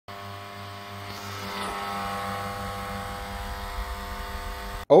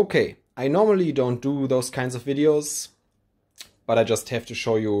Okay, I normally don't do those kinds of videos, but I just have to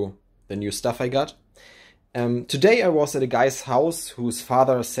show you the new stuff I got. Today I was at a guy's house whose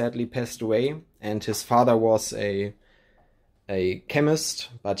father sadly passed away, and his father was a chemist,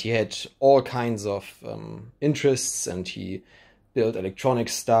 but he had all kinds of interests, and he built electronic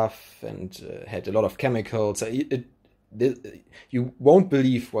stuff and had a lot of chemicals. You won't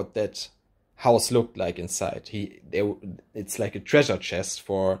believe what that house looked like inside. It's like a treasure chest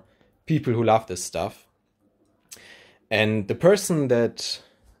for people who love this stuff. And the person that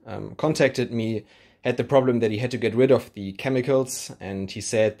contacted me had the problem that he had to get rid of the chemicals, and he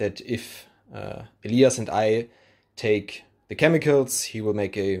said that if Elias and I take the chemicals, he will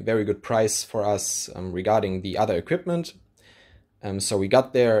make a very good price for us regarding the other equipment. So we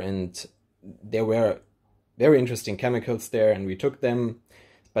got there, and there were very interesting chemicals there, and we took them.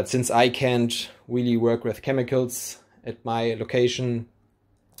 But since I can't really work with chemicals at my location,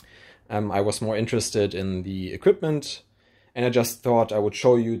 I was more interested in the equipment, and I just thought I would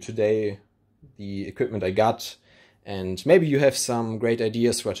show you today the equipment I got, and maybe you have some great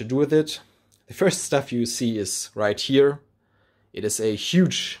ideas what to do with it. The first stuff you see is right here. It is a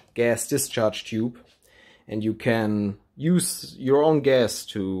huge gas discharge tube, and you can use your own gas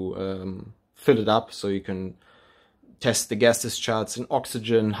to fill it up, so you can test the gas discharge in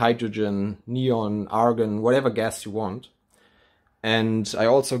oxygen, hydrogen, neon, argon, whatever gas you want. And I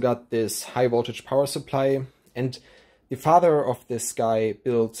also got this high voltage power supply, and the father of this guy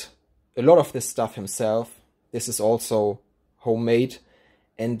built a lot of this stuff himself. This is also homemade,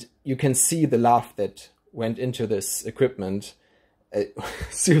 and you can see the love that went into this equipment.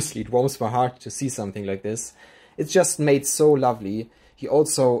 Seriously, it warms my heart to see something like this. It's just made so lovely. He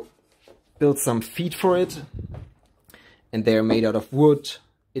also built some feet for it, and they're made out of wood.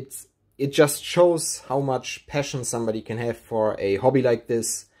 It just shows how much passion somebody can have for a hobby like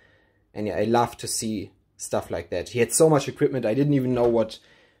this, and yeah, I love to see stuff like that. He had so much equipment, I didn't even know what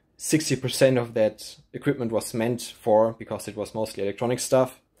 60% of that equipment was meant for, because it was mostly electronic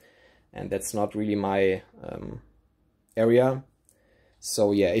stuff, and that's not really my area.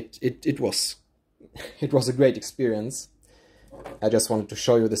 So yeah, it was a great experience. I just wanted to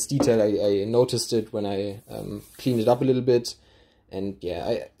show you this detail. I noticed it when I cleaned it up a little bit, and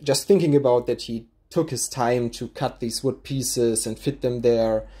yeah, just thinking about that he took his time to cut these wood pieces and fit them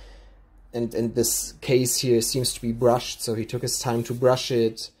there, and this case here seems to be brushed, so he took his time to brush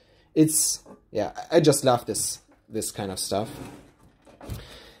it. Yeah, I just love this kind of stuff.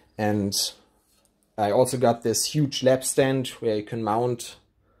 And I also got this huge lab stand where you can mount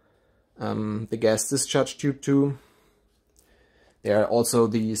the gas discharge tube to. There are also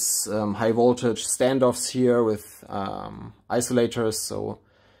these high voltage standoffs here with isolators, so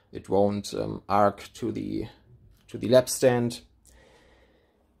it won't arc to the lab stand.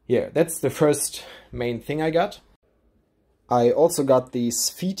 Yeah, that's the first main thing I got. I also got these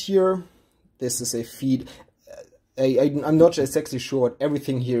feet here. This is a feet. I'm not exactly sure what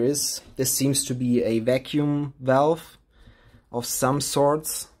everything here is. This seems to be a vacuum valve of some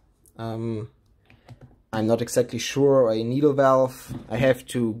sorts. I'm not exactly sure, a needle valve. I have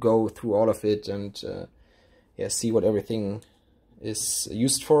to go through all of it and yeah, see what everything is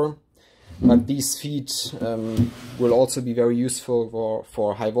used for. But these feet will also be very useful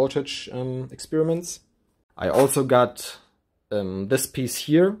for high voltage experiments. I also got this piece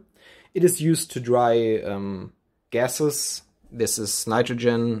here. It is used to dry gases. This is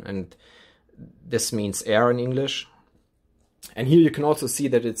nitrogen, and this means air in English. And here you can also see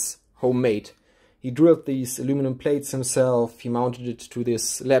that it's homemade. He drilled these aluminum plates himself, he mounted it to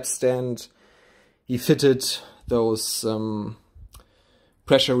this lab stand, he fitted those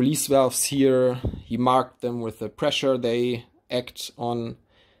pressure release valves here, he marked them with the pressure they act on.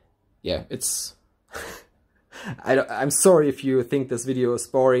 Yeah, it's... I'm sorry if you think this video is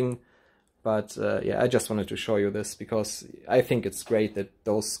boring, but yeah, I just wanted to show you this because I think it's great that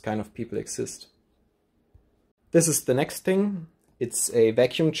those kind of people exist. This is the next thing. It's a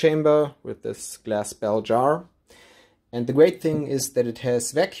vacuum chamber with this glass bell jar. And the great thing is that it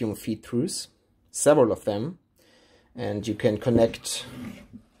has vacuum feed-throughs, several of them. And you can connect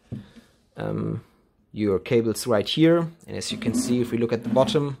your cables right here. And as you can see, if we look at the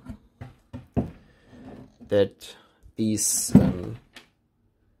bottom, that these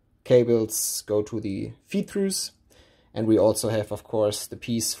cables go to the feed-throughs. And we also have, of course, the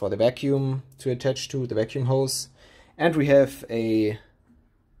piece for the vacuum to attach to, the vacuum hose. And we have a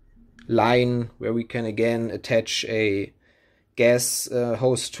line where we can again attach a gas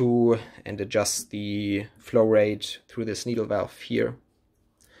hose to and adjust the flow rate through this needle valve here.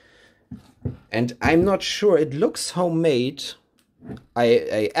 And I'm not sure, it looks homemade,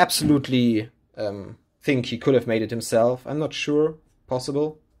 I absolutely think he could have made it himself. I'm not sure.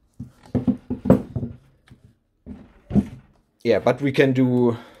 Possible. Yeah, but we can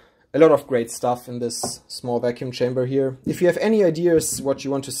do a lot of great stuff in this small vacuum chamber here. If you have any ideas what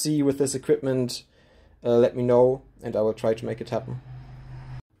you want to see with this equipment, let me know and I will try to make it happen.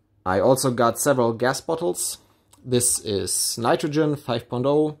 I also got several gas bottles. This is nitrogen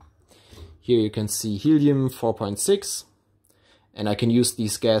 5.0. Here you can see helium 4.6. And I can use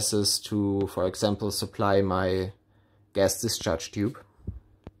these gases to, for example, supply my gas discharge tube.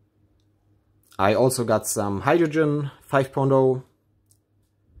 I also got some hydrogen 5.0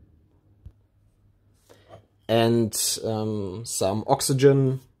 and some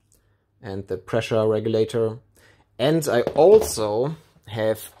oxygen and the pressure regulator. And I also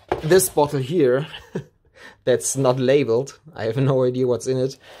have this bottle here that's not labeled. I have no idea what's in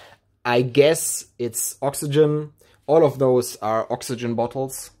it. I guess it's oxygen. All of those are oxygen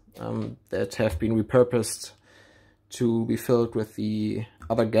bottles that have been repurposed to be filled with the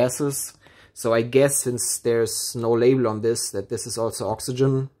other gases. So I guess, since there's no label on this, that this is also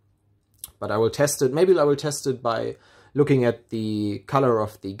oxygen. But I will test it. Maybe I will test it by looking at the color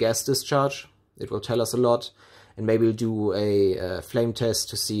of the gas discharge. It will tell us a lot. And maybe we'll do a flame test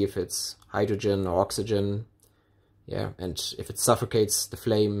to see if it's hydrogen or oxygen. Yeah, and if it suffocates the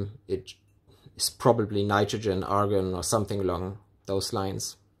flame, it is probably nitrogen, argon, or something along those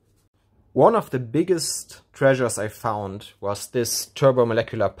lines. One of the biggest treasures I found was this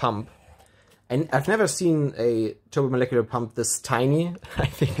turbomolecular pump. And I've never seen a turbomolecular pump this tiny. I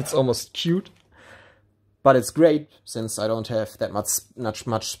think it's almost cute. But it's great, since I don't have that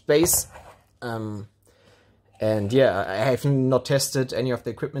much space. And yeah, I have not tested any of the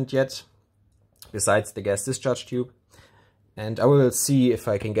equipment yet, besides the gas discharge tube. And I will see if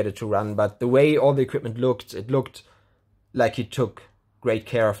I can get it to run. But the way all the equipment looked, it looked like he took great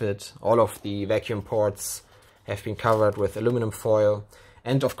care of it. All of the vacuum ports have been covered with aluminum foil.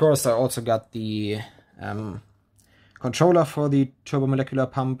 And of course I also got the controller for the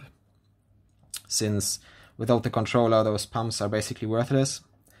turbomolecular pump, since without the controller those pumps are basically worthless.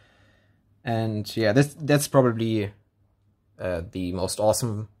 And yeah, that's probably the most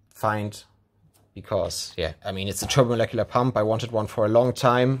awesome find, because yeah, I mean, it's a turbomolecular pump. I wanted one for a long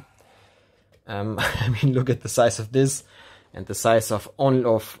time. I mean, look at the size of this and the size of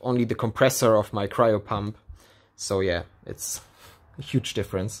only the compressor of my cryo pump. So yeah, it's a huge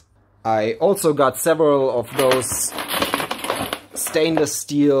difference. I also got several of those stainless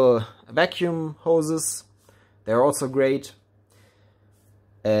steel vacuum hoses. They're also great.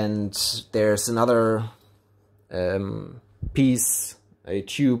 And there's another piece, a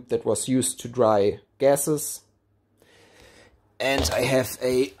tube that was used to dry gases. And I have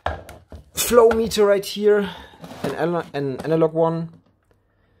a flow meter right here, an analog one.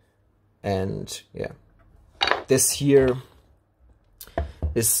 And yeah, this here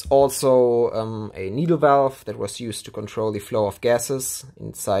is also a needle valve that was used to control the flow of gases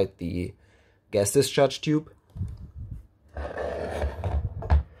inside the gas discharge tube.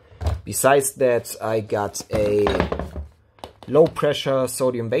 Besides that, I got a low pressure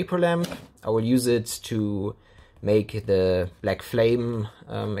sodium vapor lamp. I will use it to make the black flame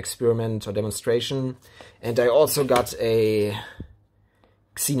experiment or demonstration. And I also got a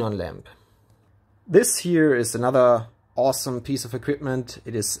xenon lamp. This here is another awesome piece of equipment.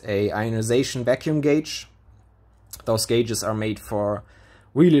 It is a ionization vacuum gauge. Those gauges are made for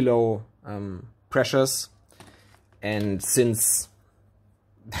really low pressures. And since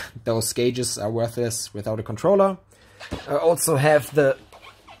those gauges are worthless without a controller, I also have the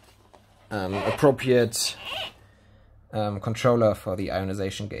appropriate controller for the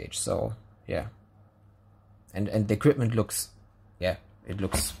ionization gauge. So yeah, and the equipment looks, yeah, it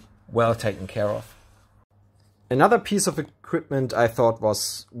looks well taken care of. Another piece of equipment I thought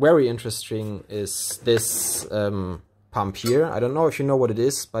was very interesting is this pump here. I don't know if you know what it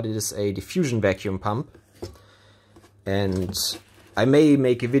is, but it is a diffusion vacuum pump. And I may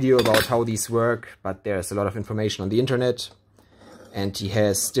make a video about how these work, but there's a lot of information on the internet. And he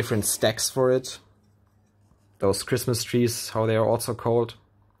has different stacks for it. Those Christmas trees, how they are also called,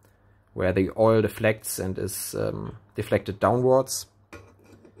 where the oil deflects and is deflected downwards.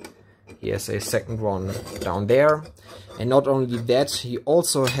 He has a second one down there. And not only that, he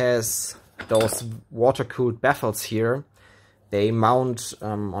also has those water-cooled baffles here. They mount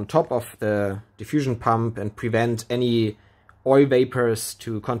on top of the diffusion pump and prevent any oil vapors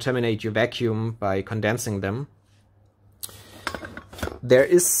to contaminate your vacuum by condensing them. There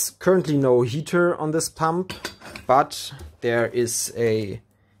is currently no heater on this pump, but there is a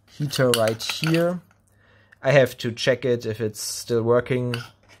heater right here. I have to check it if it's still working.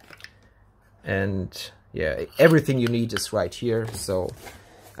 And yeah, everything you need is right here. So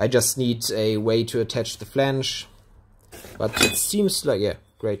I just need a way to attach the flange. But it seems like, yeah,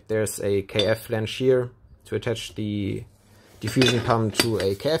 great. There's a KF flange here to attach the diffusing pump to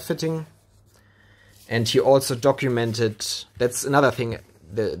a KF fitting. And he also documented, that's another thing,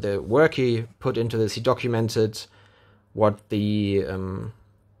 the work he put into this, he documented what the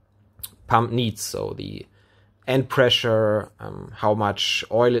pump needs. So the end pressure, how much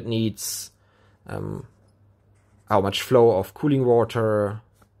oil it needs, how much flow of cooling water,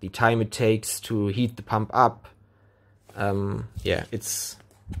 the time it takes to heat the pump up. Yeah, it's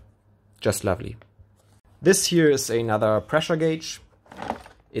just lovely. This here is another pressure gauge.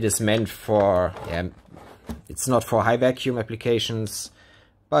 It is meant for, yeah, it's not for high vacuum applications,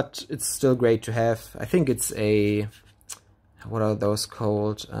 but it's still great to have. I think it's a, what are those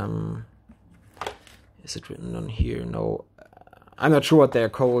called? Is it written on here? No, I'm not sure what they're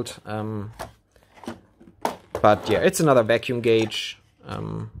called. But yeah, it's another vacuum gauge.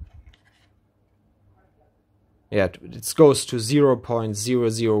 Yeah, it goes to 0.001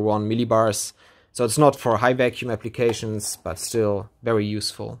 millibars. So it's not for high vacuum applications, but still very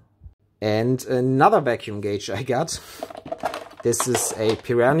useful. And another vacuum gauge I got. This is a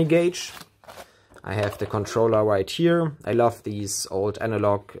Pirani gauge. I have the controller right here. I love these old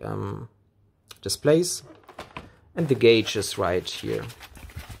analog displays. And the gauge is right here.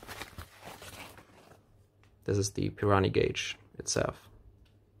 This is the Pirani gauge itself.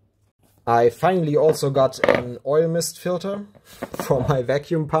 I finally also got an oil mist filter for my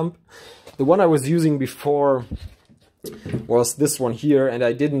vacuum pump. The one I was using before was this one here, and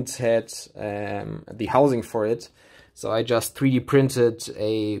I didn't had the housing for it. So I just 3D printed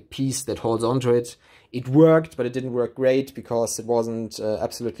a piece that holds onto it. It worked, but it didn't work great because it wasn't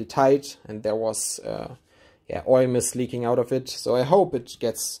absolutely tight, and there was yeah, oil mist leaking out of it. So I hope it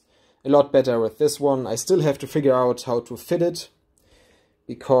gets a lot better with this one. I still have to figure out how to fit it,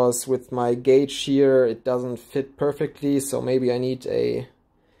 because with my gauge here it doesn't fit perfectly. So maybe I need a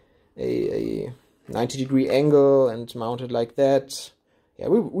 90-degree angle and mount it like that. Yeah,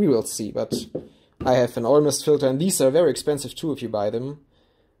 we will see. But I have an oil mist filter, and these are very expensive too if you buy them.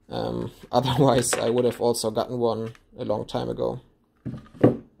 Otherwise I would have also gotten one a long time ago.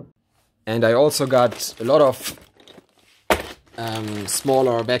 And I also got a lot of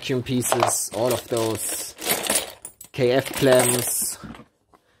smaller vacuum pieces, all of those KF clamps,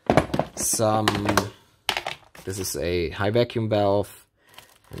 this is a high vacuum valve,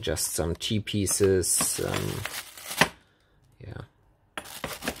 and just some T pieces, yeah,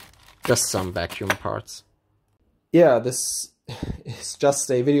 just some vacuum parts. Yeah, this is just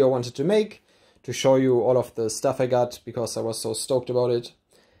a video I wanted to make to show you all of the stuff I got, because I was so stoked about it.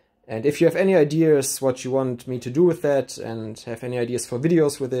 And if you have any ideas what you want me to do with that, and have any ideas for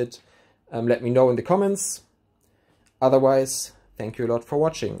videos with it, let me know in the comments. Otherwise, thank you a lot for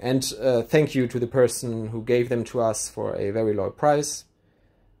watching. And thank you to the person who gave them to us for a very low price.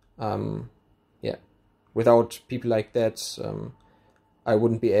 Yeah, without people like that, I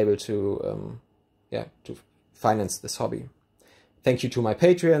wouldn't be able to, yeah, to finance this hobby. Thank you to my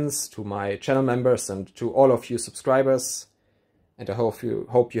Patreons, to my channel members, and to all of you subscribers. And I hope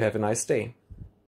you have a nice day.